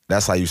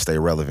 That's how you stay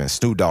relevant.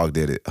 Snoop Dogg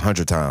did it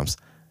 100 times.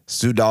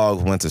 Snoop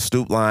Dogg went to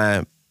Stoop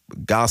Line,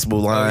 Gospel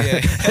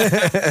Line,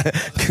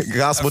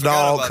 Gospel I forgot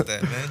Dog. about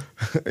that,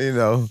 man.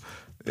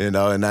 you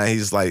know, and now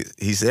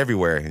he's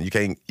everywhere. And you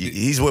can't.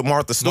 He's with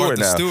Martha Stewart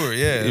Martha now. Stewart,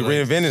 yeah, he like,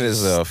 reinvented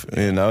himself.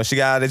 You know, she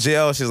got out of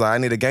jail. She's like, I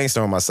need a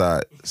gangster on my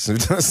side. Snoop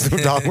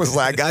Dogg was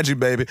like, I got you,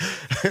 baby.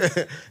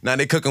 Now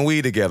they cooking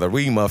weed together,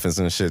 weed muffins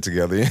and shit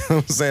together. You know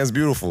what I'm saying? It's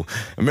beautiful.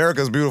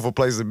 America's a beautiful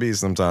place to be.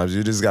 Sometimes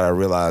you just gotta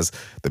realize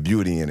the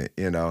beauty in it.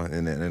 You know,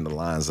 and the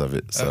lines of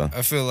it. So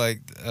I feel like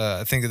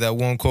I think of that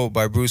one quote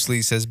by Bruce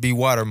Lee says, "Be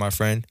water, my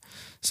friend."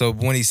 So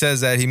when he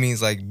says that, he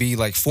means like be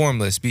like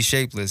formless, be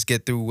shapeless,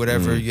 get through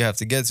whatever you have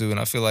to get to. And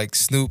I feel like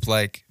Snoop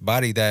like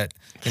bodied that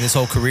in his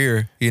whole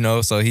career, you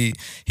know. So he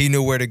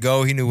knew where to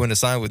go, he knew when to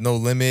sign with no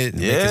limit,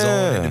 make his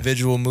own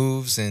individual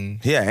moves,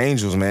 and he had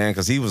angels, man,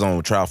 because he was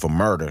on trial for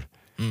murder.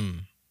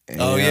 And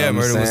Oh, you know yeah, what I'm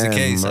murder was the saying?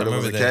 case. I Murder was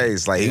remember the that.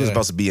 case. Like he was Yeah.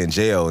 supposed to be in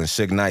jail, and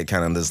Suge Knight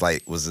kind of just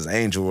like was his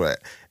angel.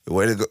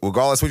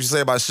 Regardless what you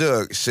say about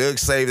Suge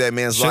saved that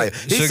man's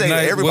life. He Suge saved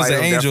Knight everybody was an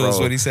on angel, death is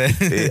row. what he said.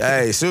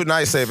 Hey, Suge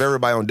Knight saved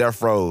everybody on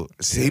death row.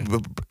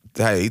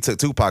 He took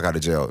Tupac out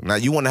of jail. Now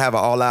you want to have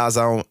an all eyes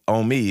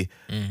on me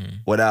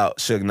without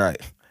Suge Knight.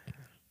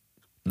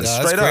 Nah, that's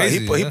Straight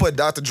crazy, up, he yeah. put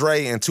Dr.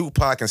 Dre and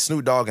Tupac and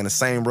Snoop Dogg in the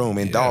same room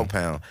in Dog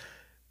Pound.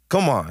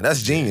 Come on,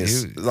 that's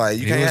genius. Like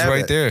you he can't was have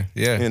right that. there.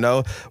 Yeah. You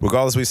know,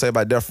 regardless what you say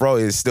about Death Row,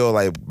 it still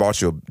like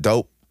brought you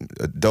dope,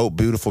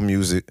 beautiful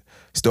music.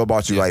 Still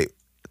brought you like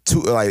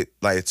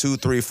 2,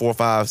 3, 4,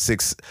 5,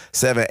 6,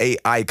 7, 8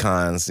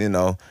 icons. You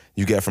know,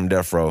 you get from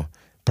Death Row.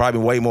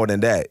 Probably way more than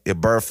that. It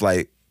birthed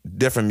like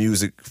different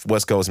music,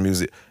 West Coast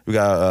music. We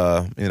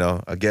got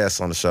a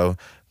guest on the show,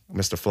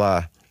 Mr.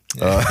 Fly.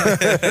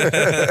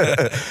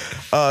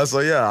 So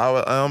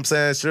yeah, I'm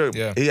saying sure.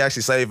 Yeah. He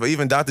actually saved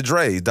even Dr.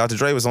 Dre. Dr.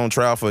 Dre was on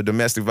trial for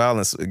domestic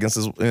violence against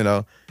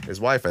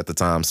his wife at the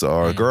time,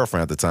 or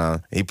girlfriend at the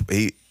time. He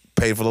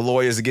paid for the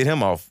lawyers to get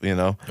him off.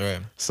 Right.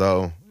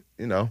 So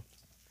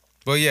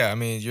But yeah, I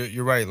mean,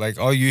 you're right. Like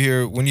all you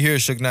hear when you hear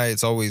Suge Knight,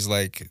 it's always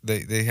like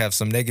they have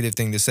some negative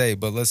thing to say.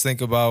 But let's think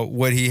about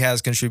what he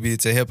has contributed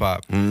to hip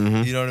hop. You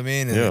know what I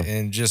mean? And, Yeah.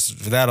 and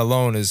just that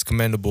alone is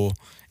commendable.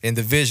 And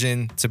the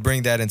vision to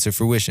bring that into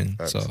fruition.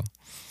 Thanks. So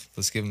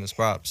let's give him his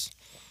props.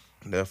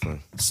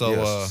 definitely. So,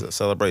 Yes,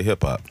 celebrate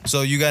hip hop.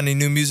 So you got any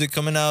new music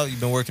coming out? You've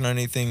been working on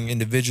anything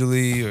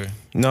individually or?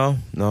 No.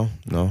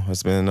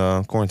 It's been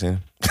quarantine.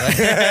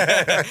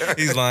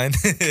 He's lying.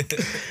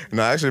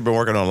 No, I actually been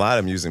working on a lot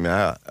of music,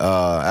 man.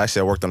 I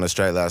worked on this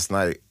track last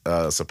night.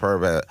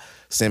 Superb had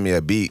sent me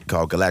a beat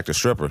called Galactic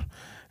Stripper.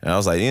 And I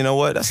was like, you know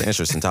what? That's an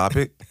interesting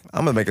topic.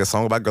 I'm going to make a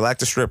song about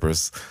galactic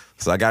strippers.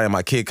 So I got in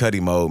my Kid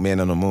Cudi mode, Man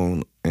on the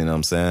Moon, you know what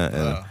I'm saying?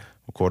 And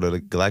recorded the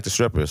Galactic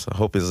Strippers. I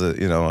hope it's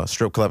a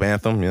strip club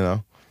anthem, I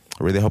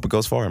really hope it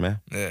goes far, man.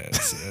 Yeah, it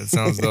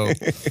sounds dope.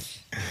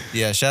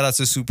 Yeah, shout out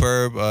to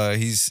Superb.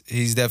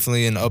 He's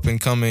definitely an up and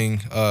coming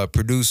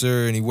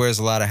producer, and he wears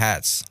a lot of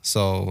hats.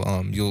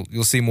 So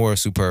you'll see more of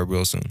Superb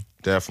real soon.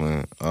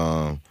 Definitely.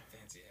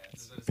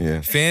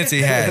 Yeah.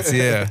 Fancy hats,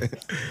 yeah.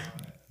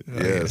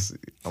 Yes.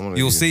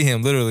 You'll see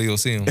him. Literally, you'll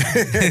see him.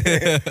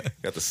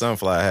 Got the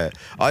sunflower hat.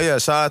 Oh yeah,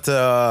 shout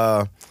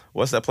out to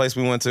what's that place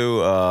we went to?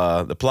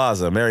 The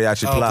Plaza,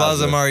 Mariachi Plaza.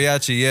 Plaza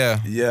Mariachi, yeah.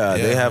 Yeah,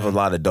 they have a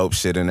lot of dope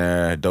shit in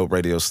there. Dope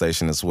radio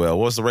station as well.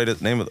 What was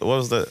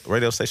the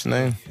radio station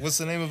name? What's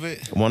the name of it?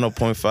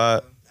 100.5.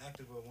 Activa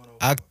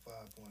 105.1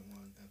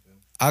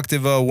 FM.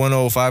 Activa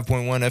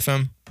 105.1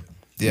 FM.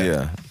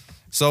 Yeah.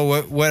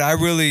 So what I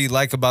really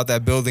like about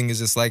that building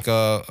is it's like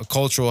a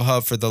cultural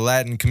hub for the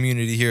Latin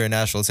community here in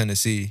Nashville,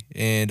 Tennessee,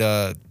 and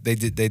they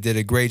did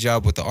a great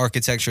job with the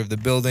architecture of the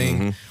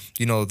building.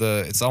 You know,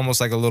 it's almost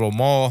like a little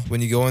mall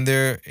when you go in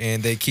there,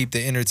 and they keep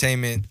the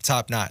entertainment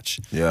top notch.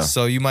 Yeah.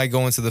 So you might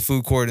go into the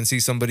food court and see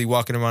somebody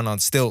walking around on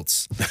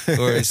stilts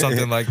or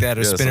something like that,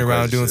 or Yeah, spinning some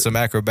around crazy doing shit. some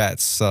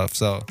acrobats stuff.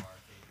 So.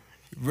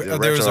 Yeah,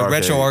 There was a retro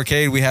retro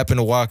arcade we happened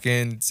to walk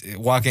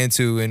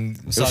into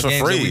and saw for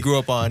games free. that we grew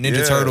up on, Ninja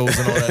Yeah. Turtles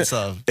and all that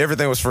stuff.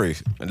 Everything was free.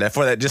 And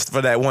just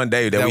for that one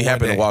day that we one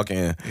happened day. to walk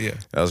in. Yeah.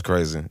 That was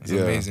crazy. It's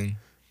amazing.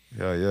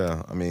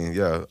 Yeah. I mean,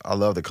 yeah, I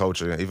love the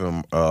culture.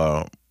 Even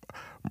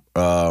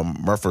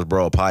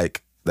Murfreesboro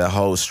Pike, that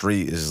whole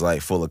street is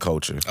like full of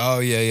culture. Oh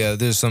yeah.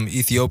 There's some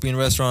Ethiopian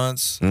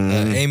restaurants.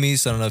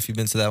 Amy's. I don't know if you've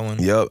been to that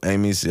one. Yep,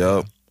 Amy's.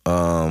 Yep.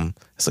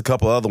 It's a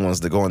couple other ones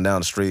that going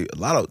down the street. A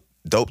lot of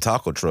dope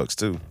taco trucks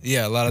too.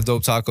 Yeah, a lot of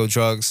dope taco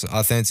trucks,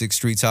 authentic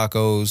street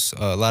tacos,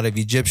 a lot of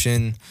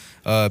Egyptian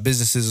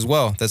businesses as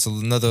well. That's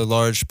another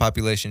large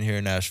population here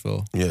in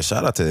Nashville. Yeah,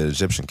 shout out to the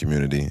Egyptian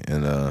community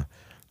and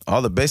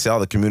basically all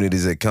the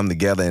communities that come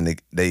together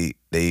and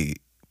they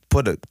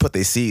put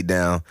their seed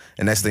down,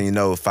 and next thing you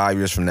know, 5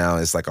 years from now,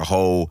 it's like a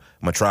whole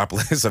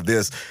metropolis of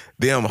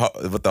them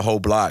with the whole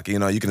block. You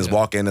know, you can just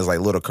walk in as like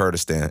little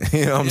Kurdistan.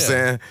 You know what I'm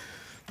saying?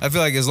 I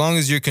feel like as long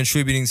as you're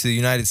contributing to the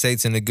United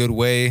States in a good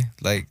way,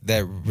 like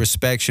that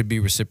respect should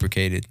be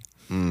reciprocated.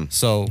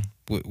 So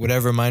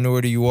whatever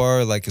minority you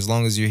are, like as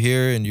long as you're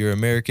here and you're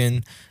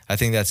American, I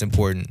think that's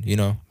important, you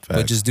know. Facts.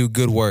 But just do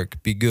good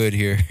work, be good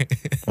here.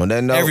 On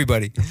that note,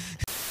 everybody.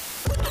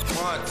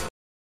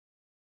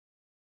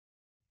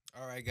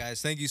 All right,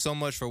 guys, thank you so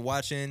much for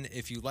watching.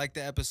 If you liked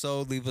the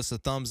episode, leave us a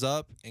thumbs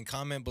up and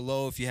comment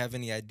below if you have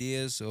any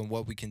ideas on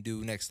what we can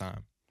do next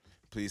time.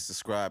 please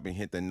subscribe and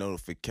hit the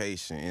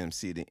notification.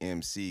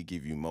 MC2MC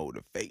give you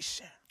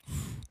motivation.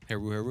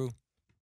 Heru.